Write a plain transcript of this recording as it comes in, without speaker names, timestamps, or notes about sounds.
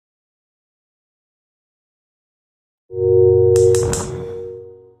My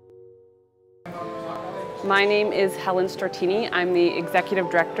name is Helen Stortini. I'm the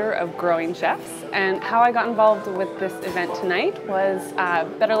Executive Director of Growing Chefs, and how I got involved with this event tonight was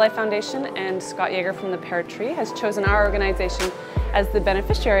Better Life Foundation and Scott Jaeger from the Pear Tree has chosen our organization as the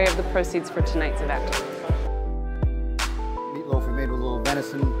beneficiary of the proceeds for tonight's event. Meatloaf we made with a little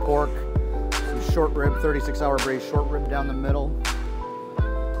venison, pork, some short rib, 36-hour braised short rib down the middle.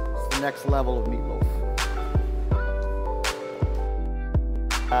 It's the next level of meatloaf.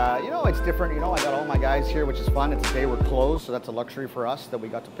 You know, it's different. You know, I got all my guys here, which is fun. It's a day we're closed, so that's a luxury for us that we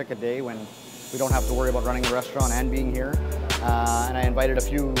got to pick a day when we don't have to worry about running the restaurant and being here. And I invited a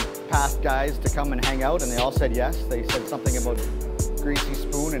few past guys to come and hang out, and they all said yes. They said something about Greasy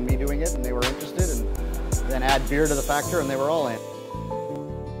spoon and me doing it, and they were interested. And then add beer to the factor, and they were all in.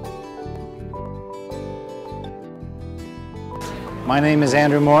 My name is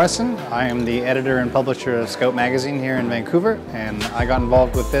Andrew Morrison. I am the editor and publisher of Scout Magazine here in Vancouver, and I got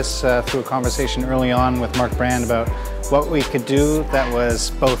involved with this through a conversation early on with Mark Brand about what we could do that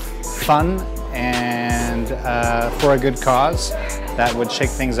was both fun and for a good cause that would shake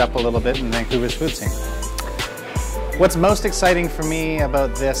things up a little bit in Vancouver's food scene. What's most exciting for me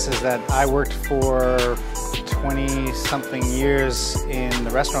about this is that I worked for 20-something years in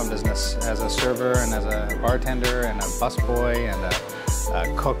the restaurant business as a server and as a bartender and a busboy and a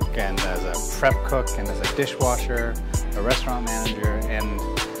cook and as a prep cook and as a dishwasher, a restaurant manager, and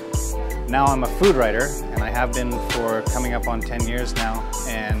now I'm a food writer, and I have been for coming up on 10 years now,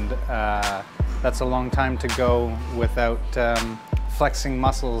 and that's a long time to go without flexing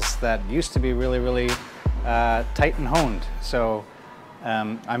muscles that used to be really tight and honed. So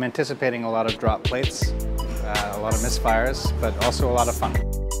I'm anticipating a lot of drop plates, a lot of misfires, but also a lot of fun.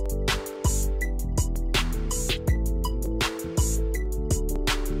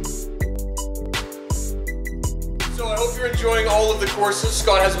 So I hope you're enjoying all of the courses.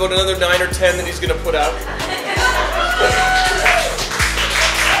 Scott has about another 9 or 10 that he's going to put out.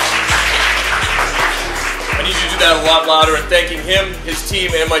 I need you to do that a lot louder, and thanking him, his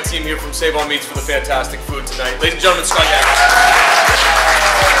team, and my team here from Save On Meats for the fantastic food tonight. Ladies and gentlemen, Scott Jaeger.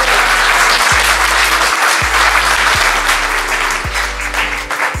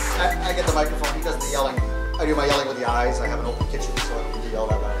 I get the microphone, he does the yelling. I do my yelling with the eyes. I have an open kitchen, so I don't need to yell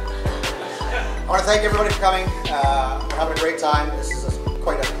that loud. I want to thank everybody for coming. We're having a great time. This is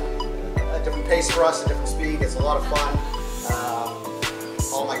quite a different pace for us, a different speed. It's a lot of fun.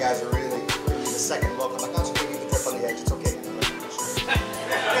 All my guys are really the second look. I'm like, not so big, you can drip on the edge, it's okay.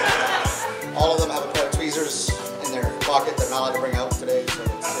 All of them have a pair of tweezers in their pocket that I'm not allowed to bring out today, so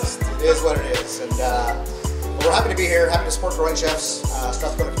it is what it is. And we're happy to be here, happy to support Growing Chefs,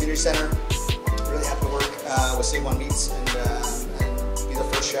 Strathcona Community Center. Really happy to work with Save On Meats and be the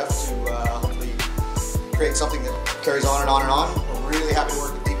first chef to hopefully create something that carries on and on and on. We're really happy to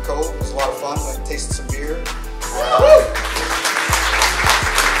work with Deep Cove. It was a lot of fun. I tasted some beer.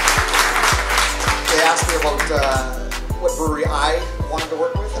 They asked me about what brewery I wanted to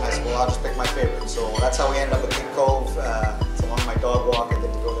work with, and I said, well, I'll just pick my favorite. So that's how we ended up with Deep Cove. It's along my dog walk. I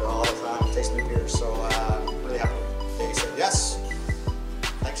get to go there all the time, taste new beers. So really happy.